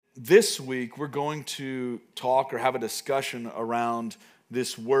This week, we're going to talk or have a discussion around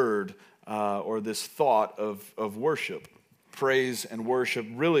this word or this thought of worship. Praise and worship,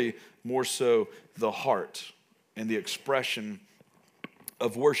 really more so the heart and the expression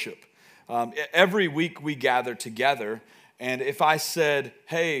of worship. Every week we gather together, and if I said,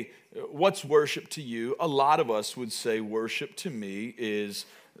 hey, what's worship to you? A lot of us would say worship to me is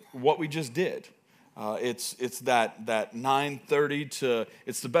what we just did. It's that 9:30 to,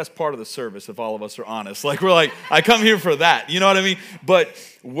 it's the best part of the service if all of us are honest. Like we're like, I come here for that, you know what I mean? But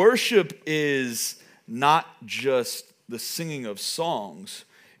worship is not just the singing of songs,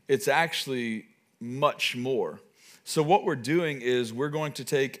 it's actually much more. So what we're doing is we're going to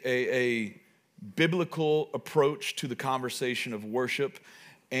take a biblical approach to the conversation of worship,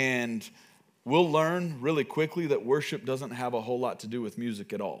 and we'll learn really quickly that worship doesn't have a whole lot to do with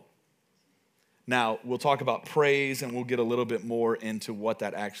music at all. Now, we'll talk about praise, and we'll get a little bit more into what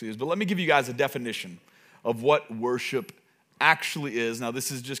that actually is. But let me give you guys a definition of what worship actually is. Now,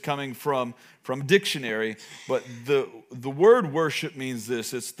 this is just coming from dictionary, but the word worship means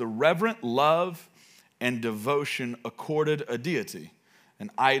this. It's the reverent love and devotion accorded a deity, an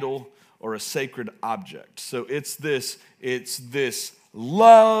idol, or a sacred object. So it's this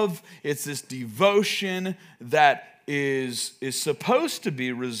love, it's this devotion that is supposed to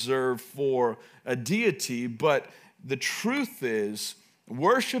be reserved for a deity, but the truth is,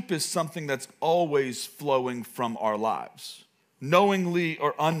 worship is something that's always flowing from our lives, knowingly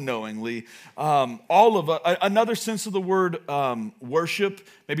or unknowingly. Another sense of the word worship,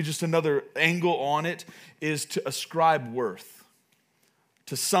 maybe just another angle on it, is to ascribe worth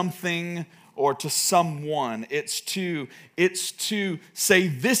to something or to someone. It's to say,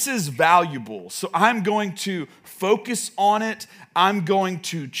 this is valuable, so I'm going to focus on it, I'm going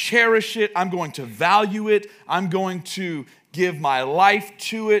to cherish it, I'm going to value it, I'm going to give my life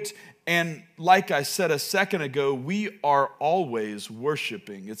to it. And like I said a second ago, we are always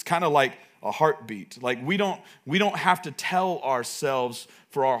worshiping. It's kind of like a heartbeat. Like we don't have to tell ourselves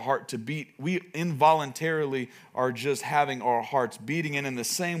for our heart to beat. We involuntarily are just having our hearts beating. And in the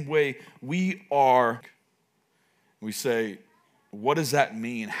same way, we say, what does that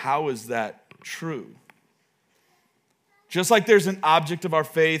mean? How is that true? Just like there's an object of our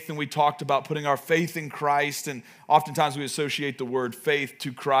faith, and we talked about putting our faith in Christ, and oftentimes we associate the word faith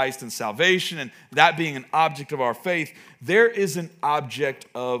to Christ and salvation, and that being an object of our faith, there is an object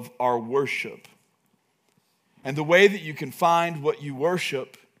of our worship. And the way that you can find what you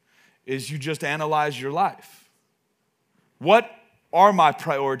worship is you just analyze your life. What are my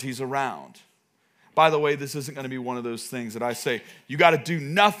priorities around? By the way, this isn't going to be one of those things that I say, you got to do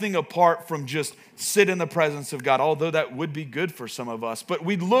nothing apart from just sit in the presence of God, although that would be good for some of us. But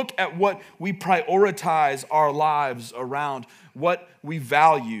we look at what we prioritize our lives around, what we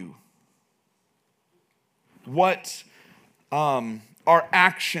value, what our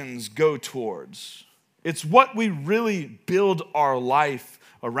actions go towards. It's what we really build our life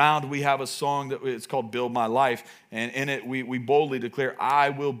around. We have a song that it's called Build My Life, and in it we boldly declare, I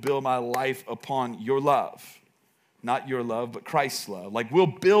will build my life upon your love. Not your love, but Christ's love. Like we'll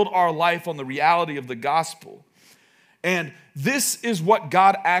build our life on the reality of the gospel. And this is what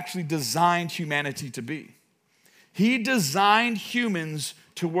God actually designed humanity to be. He designed humans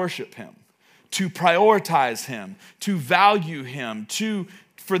to worship him, to prioritize him, to value him,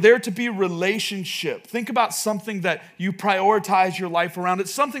 for there to be relationship. Think about something that you prioritize your life around.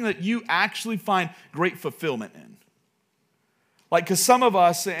 It's something that you actually find great fulfillment in. Like, because some of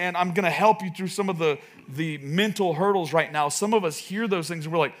us, and I'm going to help you through some of the mental hurdles right now, some of us hear those things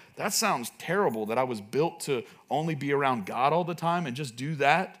and we're like, that sounds terrible that I was built to only be around God all the time and just do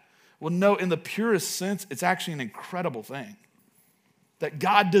that. Well, no, in the purest sense, it's actually an incredible thing. That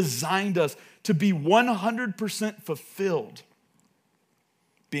God designed us to be 100% fulfilled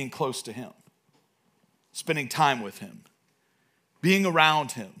being close to him, spending time with him, being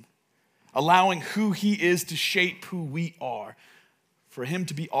around him, allowing who he is to shape who we are, for him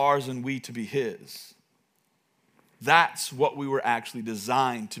to be ours and we to be his. That's what we were actually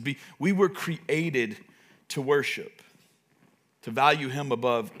designed to be. We were created to worship, to value him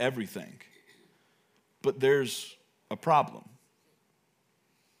above everything. But there's a problem.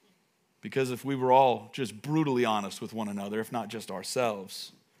 Because if we were all just brutally honest with one another, if not just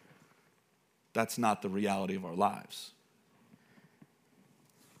ourselves, that's not the reality of our lives.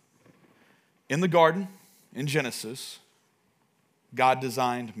 In the garden, in Genesis, God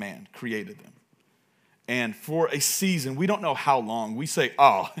designed man, created them. And for a season, we don't know how long. We say,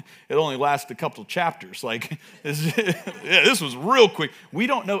 oh, it only lasted a couple of chapters. Like, this was real quick. We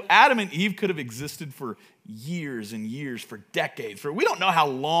don't know. Adam and Eve could have existed for years and years, for decades. We don't know how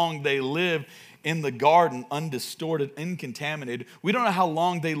long they lived in the garden, undistorted, uncontaminated. We don't know how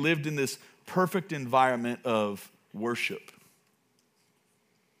long they lived in this perfect environment of worship.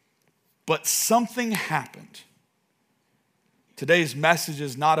 But something happened. Today's message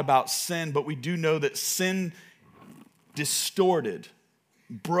is not about sin, but we do know that sin distorted,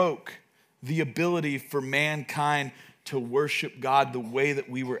 broke the ability for mankind to worship God the way that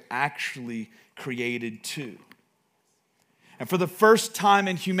we were actually created to. And for the first time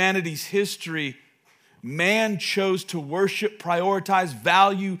in humanity's history, man chose to worship, prioritize,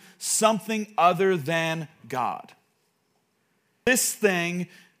 value something other than God. This thing,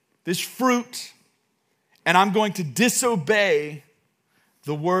 this fruit, and I'm going to disobey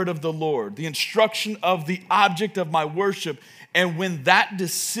the word of the Lord, the instruction of the object of my worship. And when that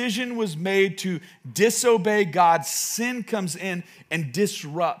decision was made to disobey God, sin comes in and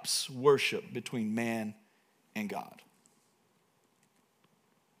disrupts worship between man and God.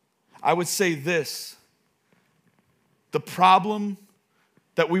 I would say this, the problem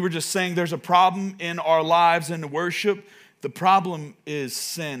that we were just saying, there's a problem in our lives and worship. The problem is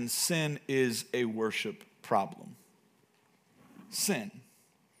sin. Sin is a worship problem. Sin.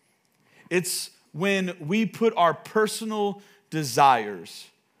 It's when we put our personal desires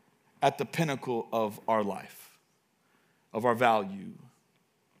at the pinnacle of our life, of our value,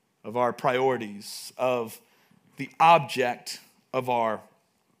 of our priorities, of the object of our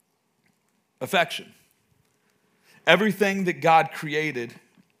affection. Everything that God created,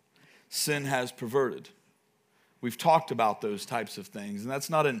 sin has perverted. We've talked about those types of things, and that's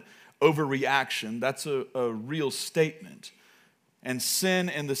not an overreaction. That's a real statement. And sin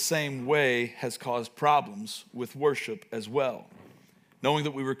in the same way has caused problems with worship as well. Knowing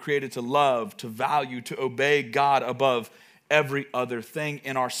that we were created to love, to value, to obey God above every other thing.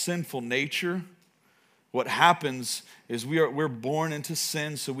 In our sinful nature, what happens is we're born into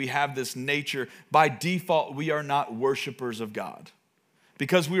sin, so we have this nature. By default, we are not worshipers of God.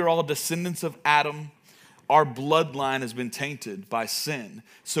 Because we are all descendants of Adam, our bloodline has been tainted by sin.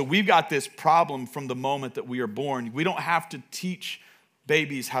 So we've got this problem from the moment that we are born. We don't have to teach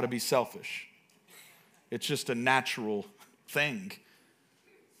babies how to be selfish. It's just a natural thing.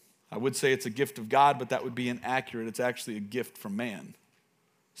 I would say it's a gift of God, but that would be inaccurate. It's actually a gift from man.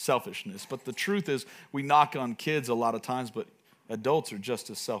 Selfishness. But the truth is, we knock on kids a lot of times, but adults are just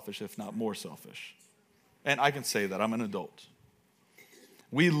as selfish, if not more selfish. And I can say that. I'm an adult.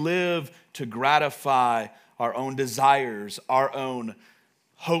 We live to gratify our own desires, our own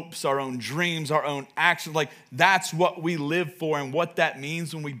hopes, our own dreams, our own actions. Like, that's what we live for. And what that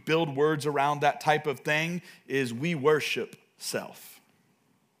means when we build words around that type of thing is we worship self.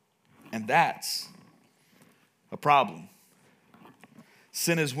 And that's a problem.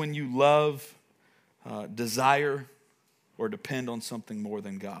 Sin is when you love, desire, or depend on something more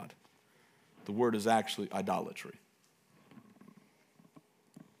than God. The word is actually idolatry.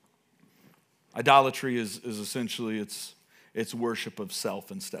 Idolatry is essentially it's worship of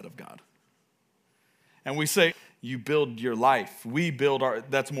self instead of God. And we say, you build your life. We build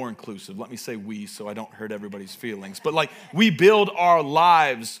that's more inclusive. Let me say we so I don't hurt everybody's feelings. But like, we build our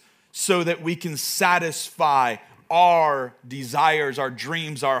lives so that we can satisfy our desires, our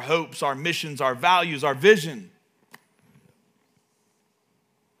dreams, our hopes, our missions, our values, our vision.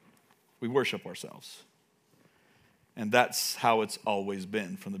 We worship ourselves. And that's how it's always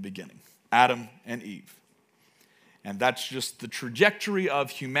been from the beginning. Adam and Eve. And that's just the trajectory of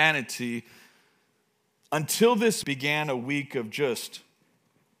humanity until this began a week of just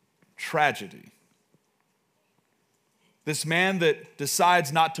tragedy. This man that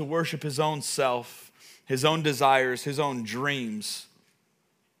decides not to worship his own self, his own desires, his own dreams,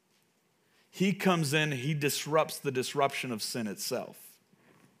 he comes in, he disrupts the disruption of sin itself.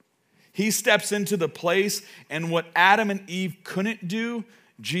 He steps into the place, and what Adam and Eve couldn't do,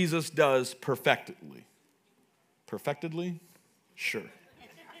 Jesus does perfectly. Perfectly? Sure.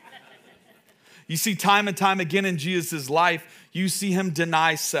 You see time and time again in Jesus' life, you see him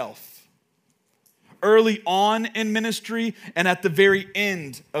deny self. Early on in ministry and at the very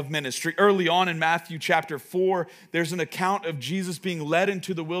end of ministry. Early on in Matthew chapter 4, there's an account of Jesus being led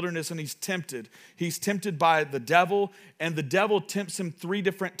into the wilderness and he's tempted. He's tempted by the devil, and the devil tempts him 3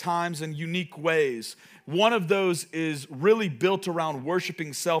 different times in unique ways. One of those is really built around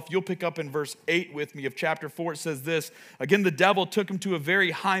worshiping self. You'll pick up in verse 8 with me of chapter 4. It says this, again, the devil took him to a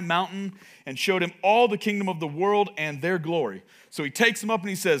very high mountain and showed him all the kingdom of the world and their glory. So he takes him up and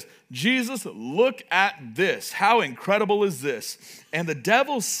he says, Jesus, look at this. How incredible is this? And the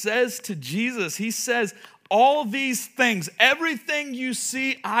devil says to Jesus, he says, all these things, everything you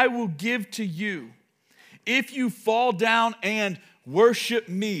see, I will give to you if you fall down and worship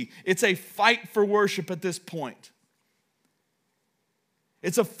me. It's a fight for worship at this point.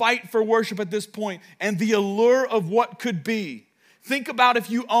 It's a fight for worship at this point, and the allure of what could be. Think about if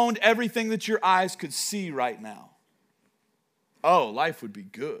you owned everything that your eyes could see right now. Oh, life would be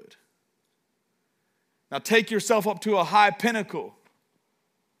good. Now take yourself up to a high pinnacle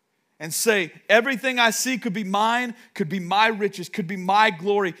and say, everything I see could be mine, could be my riches, could be my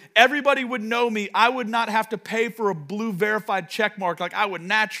glory. Everybody would know me. I would not have to pay for a blue verified check mark. Like I would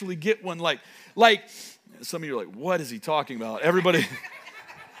naturally get one. Like some of you are like, what is he talking about? Everybody.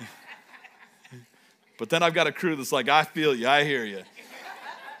 But then I've got a crew that's like, I feel you, I hear you.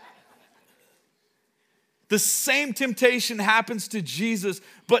 The same temptation happens to Jesus,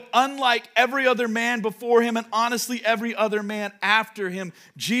 but unlike every other man before him and honestly every other man after him,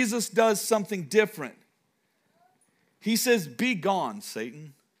 Jesus does something different. He says, be gone,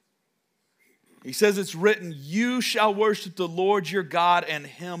 Satan. He says it's written, you shall worship the Lord your God and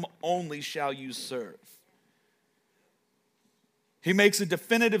him only shall you serve. He makes a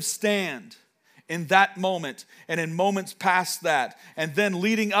definitive stand in that moment and in moments past that. And then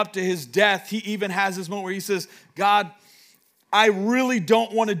leading up to his death, he even has this moment where he says, God, I really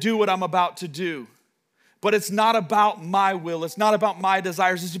don't want to do what I'm about to do. But it's not about my will. It's not about my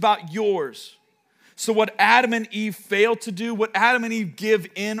desires. It's about yours. So what Adam and Eve failed to do, what Adam and Eve give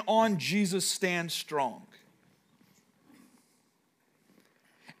in on, Jesus stands strong.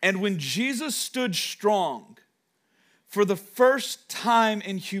 And when Jesus stood strong, for the first time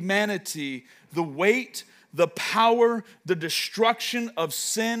in humanity, the weight, the power, the destruction of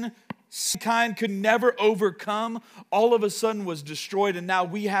sin, mankind could never overcome, all of a sudden was destroyed, and now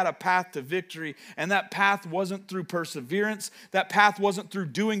we had a path to victory. And that path wasn't through perseverance. That path wasn't through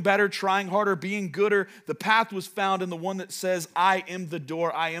doing better, trying harder, being gooder. The path was found in the one that says, I am the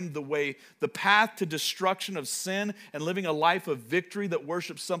door, I am the way. The path to destruction of sin and living a life of victory that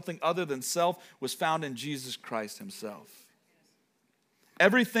worships something other than self was found in Jesus Christ himself.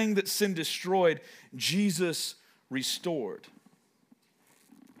 Everything that sin destroyed, Jesus restored.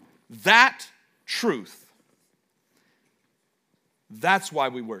 That truth, that's why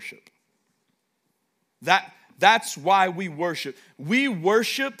we worship. That's why we worship. We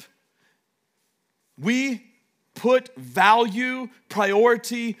worship, we put value,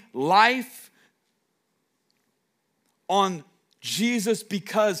 priority, life on Jesus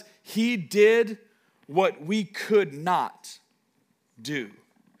because he did what we could not do.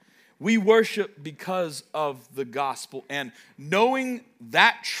 We worship because of the gospel, and knowing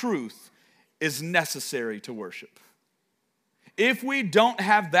that truth is necessary to worship. If we don't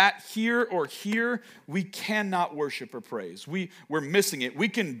have that here or here, we cannot worship or praise. We're missing it. We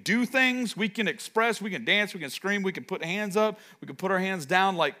can do things, we can express, we can dance, we can scream, we can put hands up, we can put our hands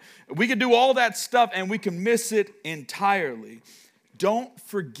down. Like we can do all that stuff and we can miss it entirely. Don't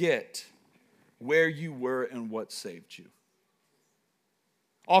forget where you were and what saved you.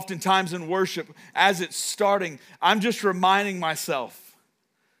 Oftentimes in worship, as it's starting, I'm just reminding myself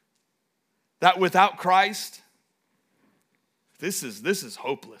that without Christ, this is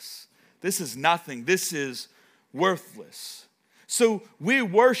hopeless. This is nothing. This is worthless. So we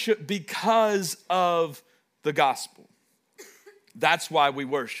worship because of the gospel. That's why we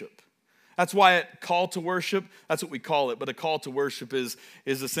worship. That's why a call to worship, that's what we call it, but a call to worship is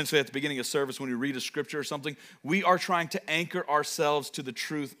essentially at the beginning of service when we read a scripture or something, we are trying to anchor ourselves to the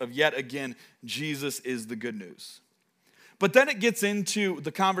truth of yet again, Jesus is the good news. But then it gets into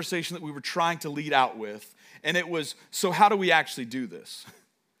the conversation that we were trying to lead out with, and it was, so how do we actually do this?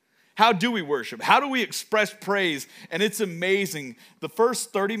 How do we worship? How do we express praise? And it's amazing. The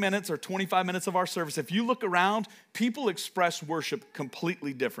first 30 minutes or 25 minutes of our service, if you look around, people express worship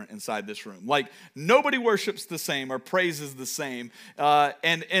completely different inside this room. Like nobody worships the same or praises the same.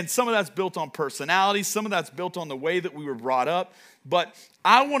 And some of that's built on personality. Some of that's built on the way that we were brought up. But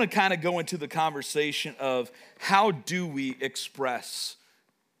I want to kind of go into the conversation of how do we express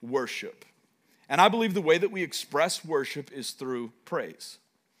worship? And I believe the way that we express worship is through praise.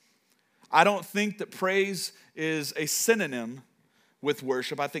 I don't think that praise is a synonym with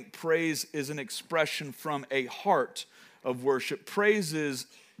worship. I think praise is an expression from a heart of worship. Praise is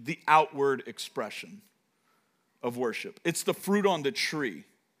the outward expression of worship. It's the fruit on the tree.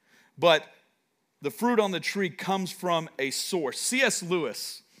 But the fruit on the tree comes from a source. C.S.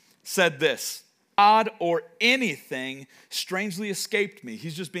 Lewis said this, God or anything strangely escaped me.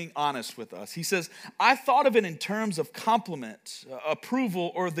 He's just being honest with us. He says, I thought of it in terms of compliment,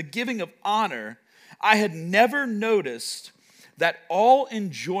 approval, or the giving of honor. I had never noticed that all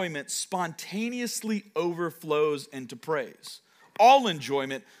enjoyment spontaneously overflows into praise. All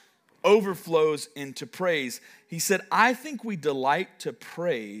enjoyment overflows into praise. He said, I think we delight to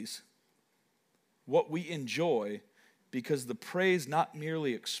praise what we enjoy because the praise not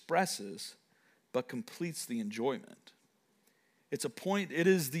merely expresses, but completes the enjoyment. It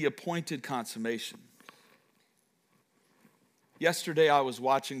is the appointed consummation. Yesterday I was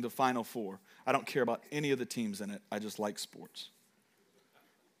watching the Final Four. I don't care about any of the teams in it. I just like sports.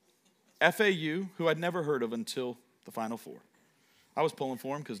 FAU, who I'd never heard of until the Final Four. I was pulling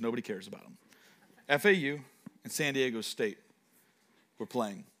for them because nobody cares about them. FAU and San Diego State were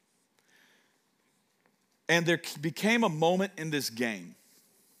playing. And there became a moment in this game,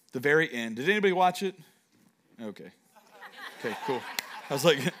 the very end. Did anybody watch it? Okay. Okay, cool. I was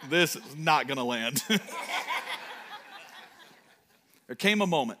like, this is not going to land. There came a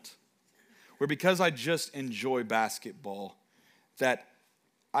moment where, because I just enjoy basketball, that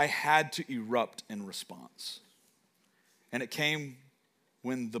I had to erupt in response. And it came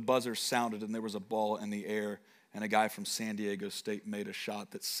when the buzzer sounded and there was a ball in the air and a guy from San Diego State made a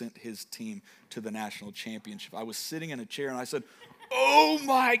shot that sent his team to the national championship. I was sitting in a chair and I said, oh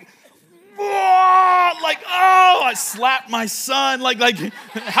my, I slapped my son. Like,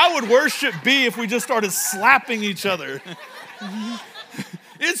 how would worship be if we just started slapping each other?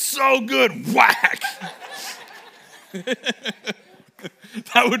 It's so good, whack.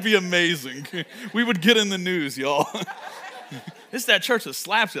 That would be amazing. We would get in the news, y'all. It's that church that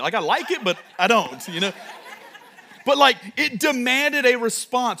slaps it. Like, I like it, but I don't, But it demanded a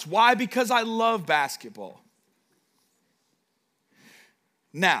response. Why? Because I love basketball.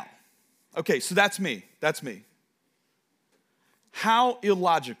 Now, okay, so that's me. That's me. How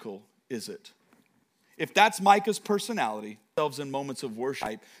illogical is it? If that's Micah's personality, in moments of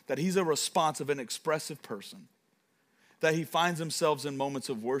worship, that he's a responsive and expressive person, that he finds himself in moments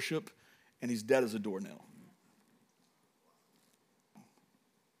of worship and he's dead as a doornail.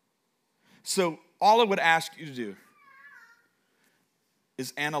 So all I would ask you to do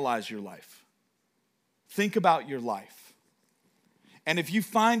is analyze your life. Think about your life. And if you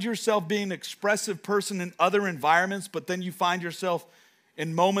find yourself being an expressive person in other environments, but then you find yourself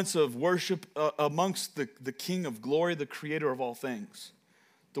in moments of worship amongst the King of glory, the creator of all things,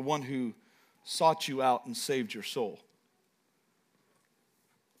 the one who sought you out and saved your soul.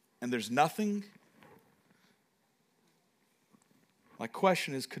 And there's nothing. My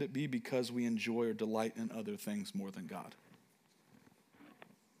question is, could it be because we enjoy or delight in other things more than God?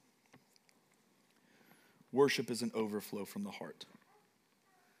 Worship is an overflow from the heart.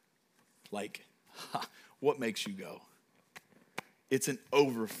 What makes you go? It's an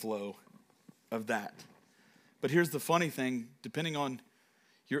overflow of that. But here's the funny thing, depending on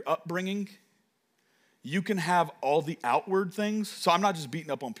your upbringing, you can have all the outward things. So I'm not just beating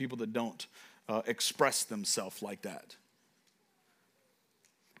up on people that don't express themselves like that.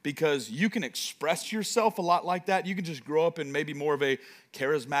 Because you can express yourself a lot like that. You can just grow up in maybe more of a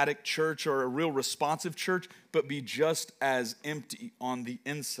charismatic church or a real responsive church, but be just as empty on the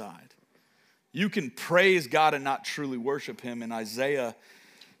inside. You can praise God and not truly worship him. In Isaiah,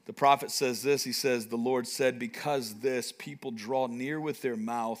 the prophet says this. He says, the Lord said, because this people draw near with their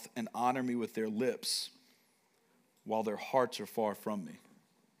mouth and honor me with their lips, while their hearts are far from me.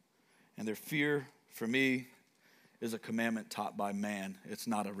 And their fear for me is a commandment taught by man. It's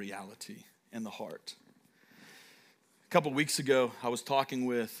not a reality in the heart. A couple weeks ago, I was talking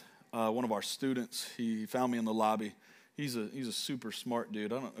with one of our students. He found me in the lobby. He's a super smart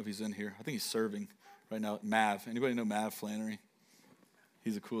dude. I don't know if he's in here. I think he's serving right now at Mav. Anybody know Mav Flannery?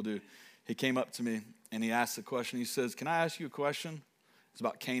 He's a cool dude. He came up to me and he asked the question. He says, can I ask you a question? It's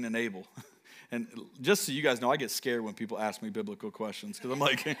about Cain and Abel. And just so you guys know, I get scared when people ask me biblical questions because I'm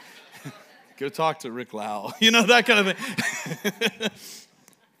like, go talk to Rick Lau. That kind of thing.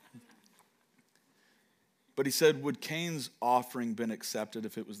 But he said, would Cain's offering been accepted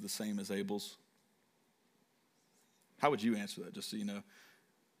if it was the same as Abel's? How would you answer that, just so you know?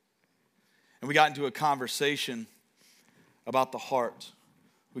 And we got into a conversation about the heart.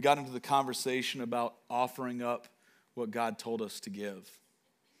 We got into the conversation about offering up what God told us to give.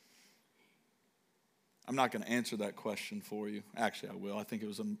 I'm not going to answer that question for you. Actually, I will. I think it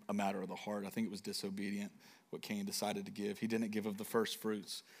was a matter of the heart. I think it was disobedient, what Cain decided to give. He didn't give of the first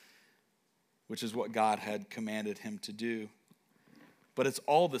fruits, which is what God had commanded him to do. But it's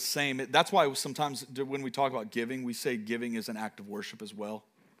all the same. That's why sometimes when we talk about giving, we say giving is an act of worship as well.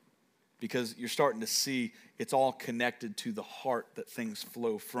 because you're starting to see it's all connected to the heart that things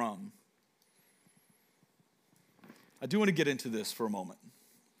flow from. I do want to get into this for a moment.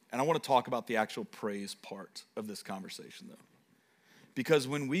 And I want to talk about the actual praise part of this conversation, though. Because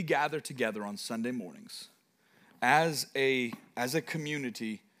when we gather together on Sunday mornings, as a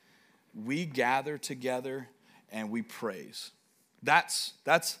community, we gather together and we praise. That's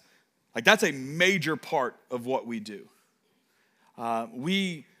a major part of what we do.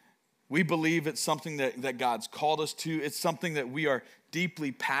 We believe it's something that God's called us to. It's something that we are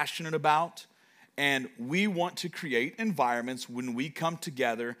deeply passionate about. And we want to create environments when we come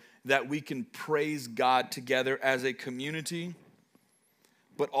together that we can praise God together as a community,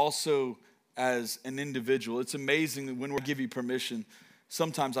 but also as an individual. It's amazing that when we give you permission,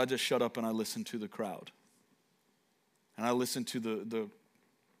 sometimes I just shut up and I listen to the crowd. And I listen to the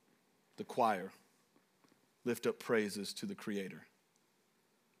choir lift up praises to the Creator.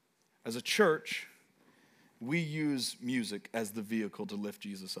 As a church, we use music as the vehicle to lift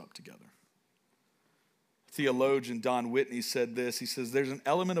Jesus up together. Theologian Don Whitney said this. He says, there's an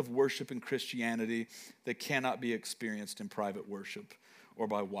element of worship in Christianity that cannot be experienced in private worship or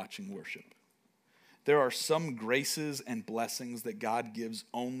by watching worship. There are some graces and blessings that God gives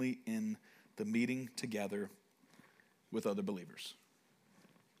only in the meeting together with other believers.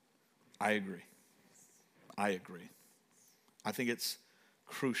 I agree. I think it's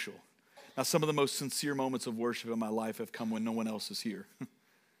crucial. Now, some of the most sincere moments of worship in my life have come when no one else is here.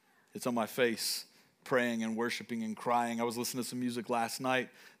 It's on my face, praying and worshiping and crying. I was listening to some music last night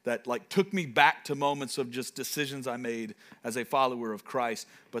that took me back to moments of just decisions I made as a follower of Christ.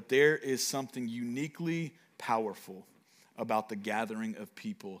 But there is something uniquely powerful about the gathering of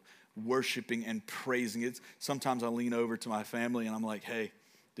people worshiping and praising it. Sometimes I lean over to my family and I'm like, hey,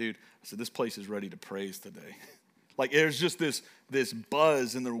 dude, I said, this place is ready to praise today. There's just this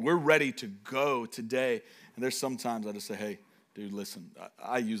buzz and we're ready to go today. And there's sometimes I just say, hey, dude, listen,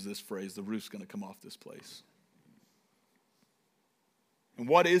 I use this phrase, the roof's going to come off this place. And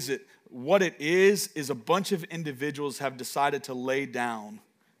what is it? What it is a bunch of individuals have decided to lay down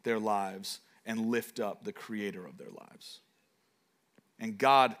their lives and lift up the Creator of their lives. And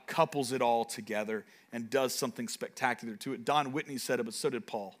God couples it all together and does something spectacular to it. Don Whitney said it, but so did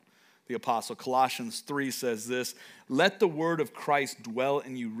Paul, the apostle. Colossians 3 says this, let the word of Christ dwell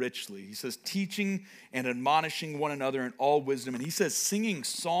in you richly. He says, teaching and admonishing one another in all wisdom. And he says, singing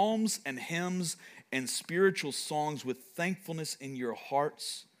psalms and hymns and spiritual songs with thankfulness in your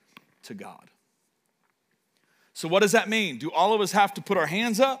hearts to God. So what does that mean? Do all of us have to put our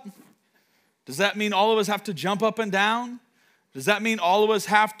hands up? Does that mean all of us have to jump up and down? Does that mean all of us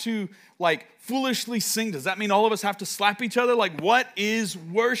have to foolishly sing? Does that mean all of us have to slap each other? What is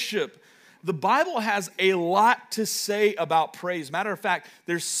worship? The Bible has a lot to say about praise. Matter of fact,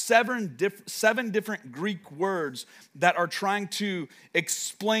 there's seven different Greek words that are trying to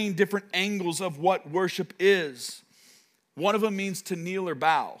explain different angles of what worship is. One of them means to kneel or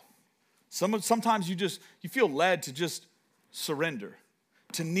bow. Sometimes you feel led to just surrender,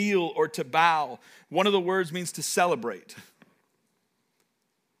 to kneel or to bow. One of the words means to celebrate.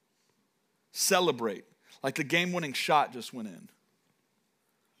 Celebrate, like the game-winning shot just went in.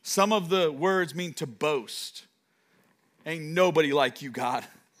 Some of the words mean to boast. Ain't nobody like you, God.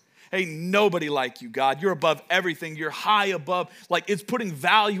 Ain't nobody like you, God. You're above everything. You're high above. It's putting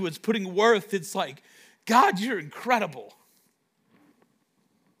value. It's putting worth. It's God, you're incredible.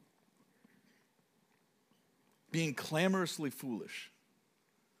 Being clamorously foolish.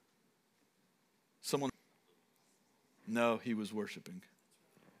 No, he was worshiping.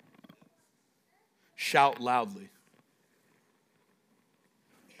 Shout loudly.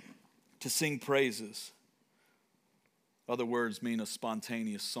 To sing praises. Other words mean a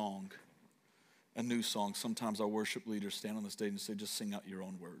spontaneous song, a new song. Sometimes our worship leaders stand on the stage and say, just sing out your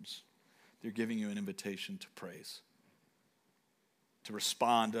own words. They're giving you an invitation to praise, to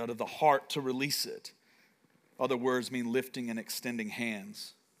respond out of the heart, to release it. Other words mean lifting and extending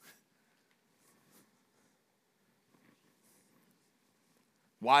hands.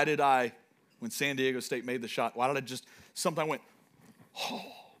 Why did when San Diego State made the shot, why did something went, oh.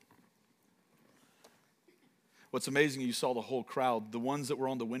 What's amazing, you saw the whole crowd. The ones that were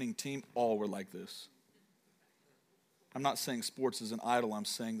on the winning team, all were like this. I'm not saying sports is an idol. I'm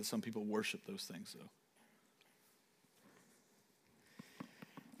saying that some people worship those things, though.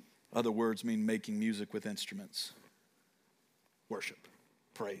 Other words mean making music with instruments. Worship,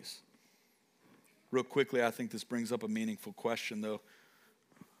 praise. Real quickly, I think this brings up a meaningful question, though.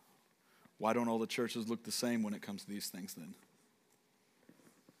 Why don't all the churches look the same when it comes to these things then?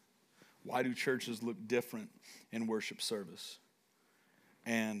 Why do churches look different in worship service?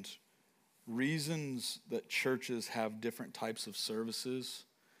 And reasons that churches have different types of services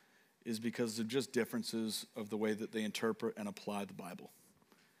is because they're just differences of the way that they interpret and apply the Bible.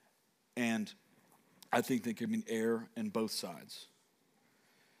 And I think there can be error in both sides.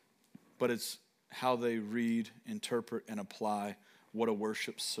 But it's how they read, interpret, and apply what a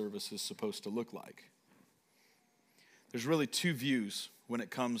worship service is supposed to look like. There's really two views when it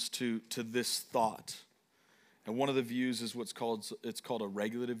comes to this thought. And one of the views is what's called a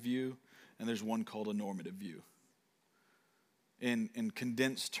regulative view, and there's one called a normative view. In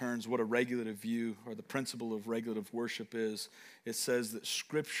condensed terms, what a regulative view, or the principle of regulative worship is, it says that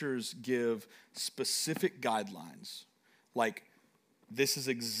scriptures give specific guidelines, like this is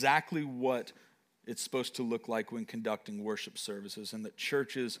exactly what it's supposed to look like when conducting worship services, and that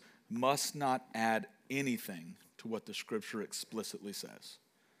churches must not add anything to what the scripture explicitly says.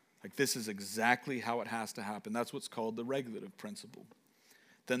 Like this is exactly how it has to happen. That's what's called the regulative principle.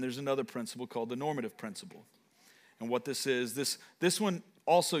 Then there's another principle called the normative principle. And what this is, this one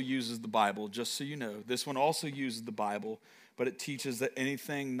also uses the Bible, just so you know. This one also uses the Bible, but it teaches that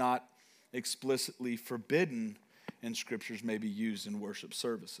anything not explicitly forbidden in scriptures may be used in worship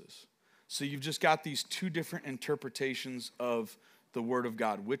services. So you've just got these two different interpretations of the Word of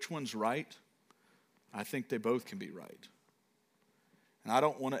God. Which one's right? I think they both can be right. And I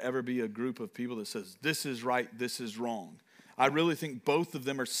don't want to ever be a group of people that says, this is right, this is wrong. I really think both of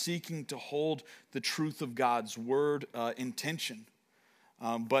them are seeking to hold the truth of God's word in tension.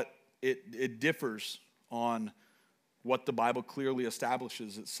 But it differs on what the Bible clearly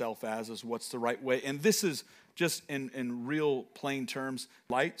establishes itself as what's the right way. And this is just in real plain terms,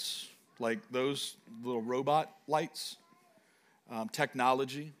 lights, like those little robot lights,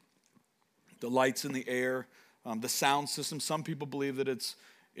 technology, the lights in the air, the sound system. Some people believe that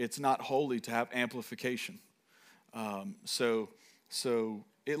it's not holy to have amplification. So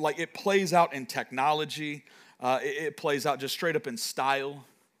it plays out in technology. It plays out just straight up in style.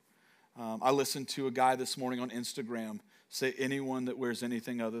 I listened to a guy this morning on Instagram say anyone that wears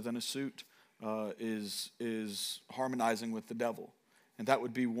anything other than a suit is harmonizing with the devil. And that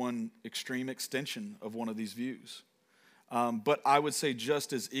would be one extreme extension of one of these views. But I would say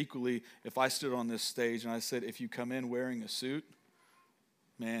just as equally, if I stood on this stage and I said, if you come in wearing a suit,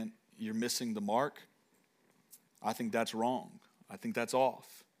 man, you're missing the mark. I think that's wrong. I think that's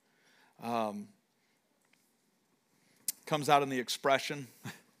off. Comes out in the expression,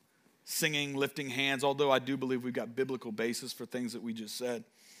 singing, lifting hands, although I do believe we've got biblical basis for things that we just said.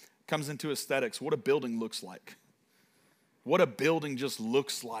 Comes into aesthetics, what a building looks like. What a building just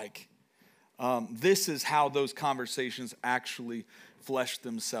looks like. This is how those conversations actually flesh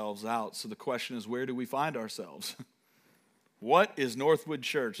themselves out. So the question is, where do we find ourselves? What is Northwood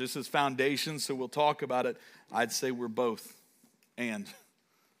Church? This is foundation, so we'll talk about it. I'd say we're both. And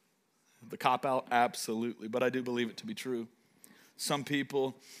the cop-out, absolutely. But I do believe it to be true. Some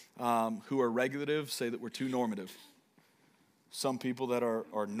people who are regulative say that we're too normative. Some people that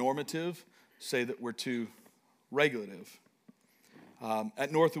are normative say that we're too regulative.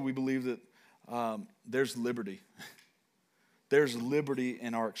 At Northwood, we believe that there's liberty. There's liberty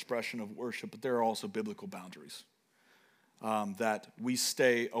in our expression of worship, but there are also biblical boundaries that we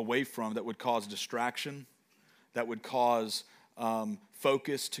stay away from that would cause distraction, that would cause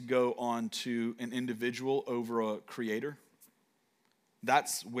focus to go on to an individual over a creator.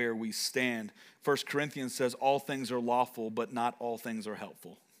 That's where we stand. 1 Corinthians says all things are lawful, but not all things are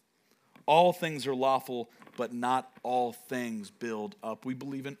helpful. All things are lawful, but not all things build up. We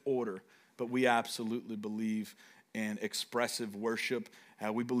believe in order, but we absolutely believe in expressive worship.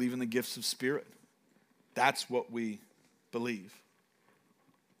 We believe in the gifts of spirit. That's what we believe.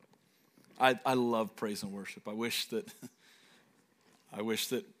 I love praise and worship. I wish that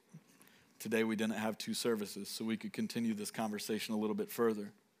today we didn't have two services so we could continue this conversation a little bit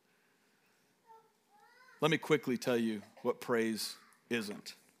further. Let me quickly tell you what praise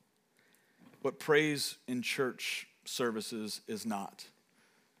isn't. What praise in church services is not.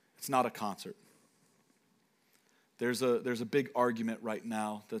 It's not a concert. There's a big argument right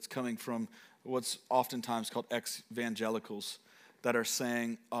now that's coming from what's oftentimes called ex-evangelicals that are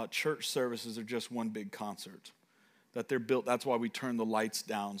saying church services are just one big concert. That they're built, that's why we turn the lights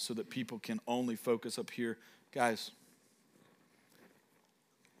down so that people can only focus up here. Guys,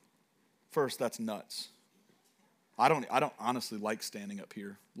 first, that's nuts. I don't honestly like standing up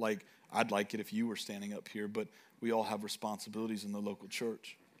here. Like, I'd like it if you were standing up here, but we all have responsibilities in the local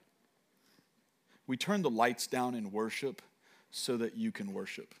church. We turn the lights down in worship so that you can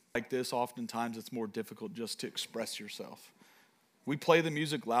worship. Like this, oftentimes it's more difficult just to express yourself. We play the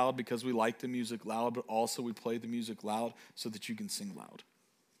music loud because we like the music loud, but also we play the music loud so that you can sing loud.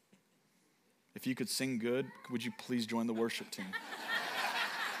 If you could sing good, would you please join the worship team?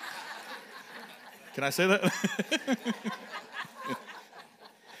 Can I say that?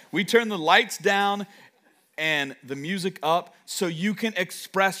 We turn the lights down and the music up so you can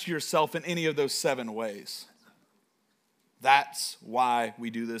express yourself in any of those 7 ways. That's why we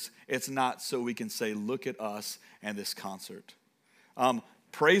do this. It's not so we can say, look at us and this concert.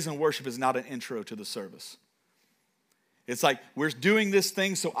 Praise and worship is not an intro to the service. It's like, we're doing this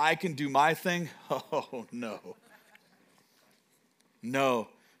thing so I can do my thing. Oh, no. No.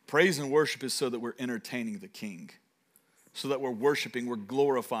 Praise and worship is so that we're entertaining the King. So that we're worshiping, we're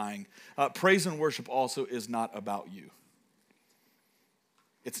glorifying. Praise and worship also is not about you.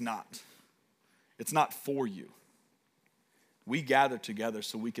 It's not. It's not for you. We gather together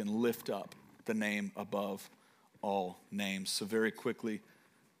so we can lift up the name above all names. So very quickly,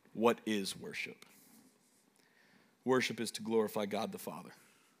 what is worship? Worship is to glorify God the Father.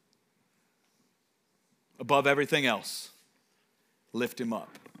 Above everything else, lift him up.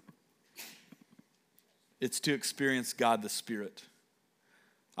 It's to experience God the Spirit.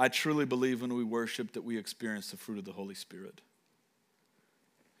 I truly believe when we worship that we experience the fruit of the Holy Spirit.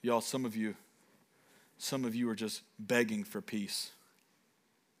 Y'all, some of you are just begging for peace.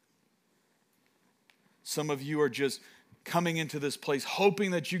 Some of you are just coming into this place hoping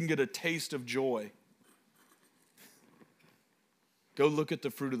that you can get a taste of joy. Go look at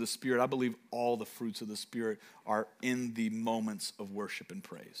the fruit of the Spirit. I believe all the fruits of the Spirit are in the moments of worship and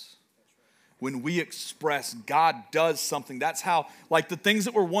praise. When we express, God does something. That's how, like the things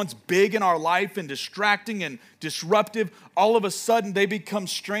that were once big in our life and distracting and disruptive, all of a sudden they become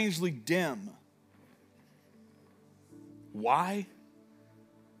strangely dim. Why?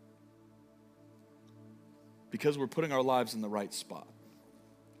 Because we're putting our lives in the right spot.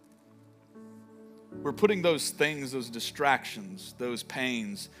 We're putting those things, those distractions, those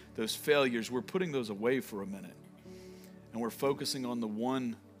pains, those failures, we're putting those away for a minute. And we're focusing on the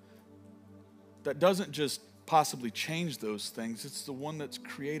one that doesn't just possibly change those things. It's the one that's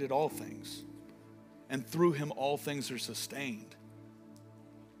created all things. And through him, all things are sustained.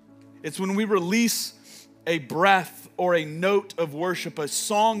 It's when we release a breath or a note of worship, a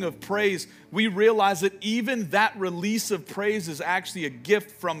song of praise, we realize that even that release of praise is actually a gift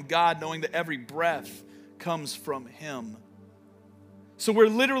from God, knowing that every breath comes from him. So we're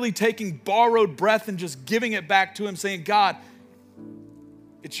literally taking borrowed breath and just giving it back to him, saying, God,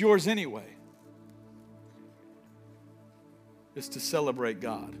 it's yours anyway. It's to celebrate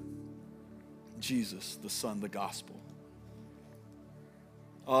God, Jesus, the Son, the gospel.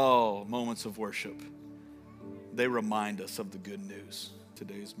 Oh, moments of worship. They remind us of the good news.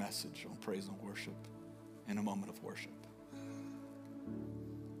 Today's message on praise and worship in a moment of worship.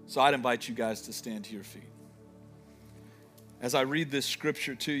 So I'd invite you guys to stand to your feet. As I read this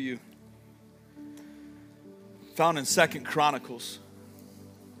scripture to you, found in 2 Chronicles.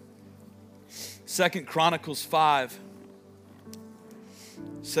 2 Chronicles 5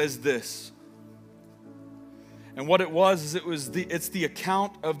 says this. And what it was is it's the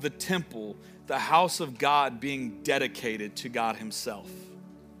account of the temple, the house of God being dedicated to God himself.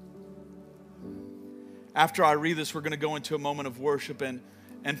 After I read this, we're going to go into a moment of worship. And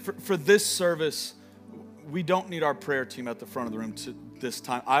for this service, we don't need our prayer team at the front of the room this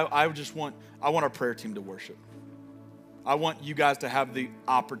time. I want our prayer team to worship. I want you guys to have the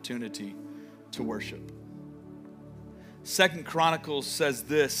opportunity to worship. 2 Chronicles says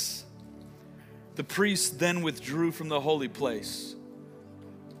this. The priests then withdrew from the holy place.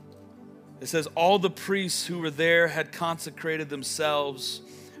 It says, all the priests who were there had consecrated themselves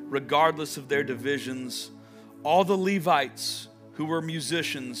regardless of their divisions. All the Levites who were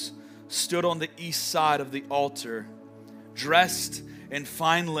musicians stood on the east side of the altar, dressed in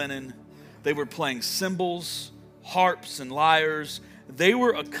fine linen. They were playing cymbals, harps, and lyres. They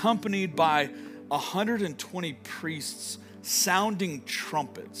were accompanied by 120 priests sounding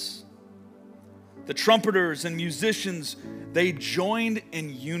trumpets. The trumpeters and musicians, they joined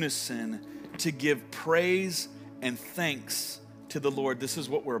in unison to give praise and thanks to the Lord. This is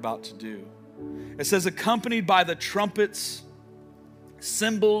what we're about to do. It says, accompanied by the trumpets,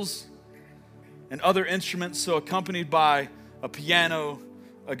 cymbals, and other instruments. So accompanied by a piano,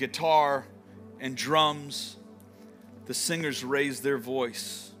 a guitar, and drums, the singers raised their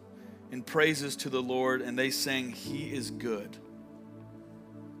voice in praises to the Lord, and they sang, He is good.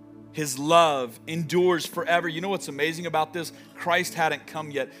 His love endures forever. You know what's amazing about this? Christ hadn't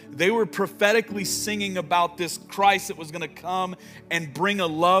come yet. They were prophetically singing about this Christ that was going to come and bring a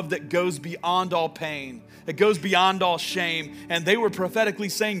love that goes beyond all pain, that goes beyond all shame. And they were prophetically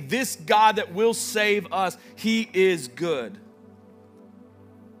saying, this God that will save us, He is good.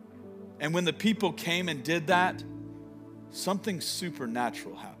 And when the people came and did that, something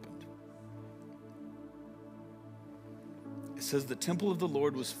supernatural happened. It says the temple of the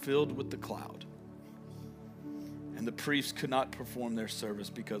Lord was filled with the cloud, and the priests could not perform their service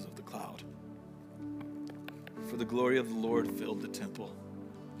because of the cloud. For the glory of the Lord filled the temple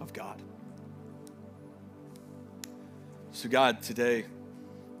of God. So God, today,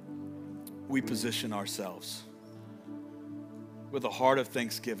 we position ourselves with a heart of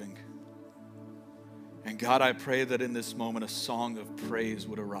thanksgiving. And God, I pray that in this moment, a song of praise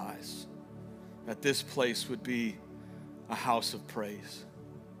would arise, that this place would be a house of praise.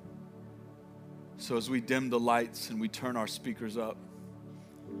 So as we dim the lights and we turn our speakers up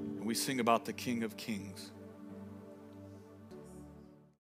and we sing about the King of Kings,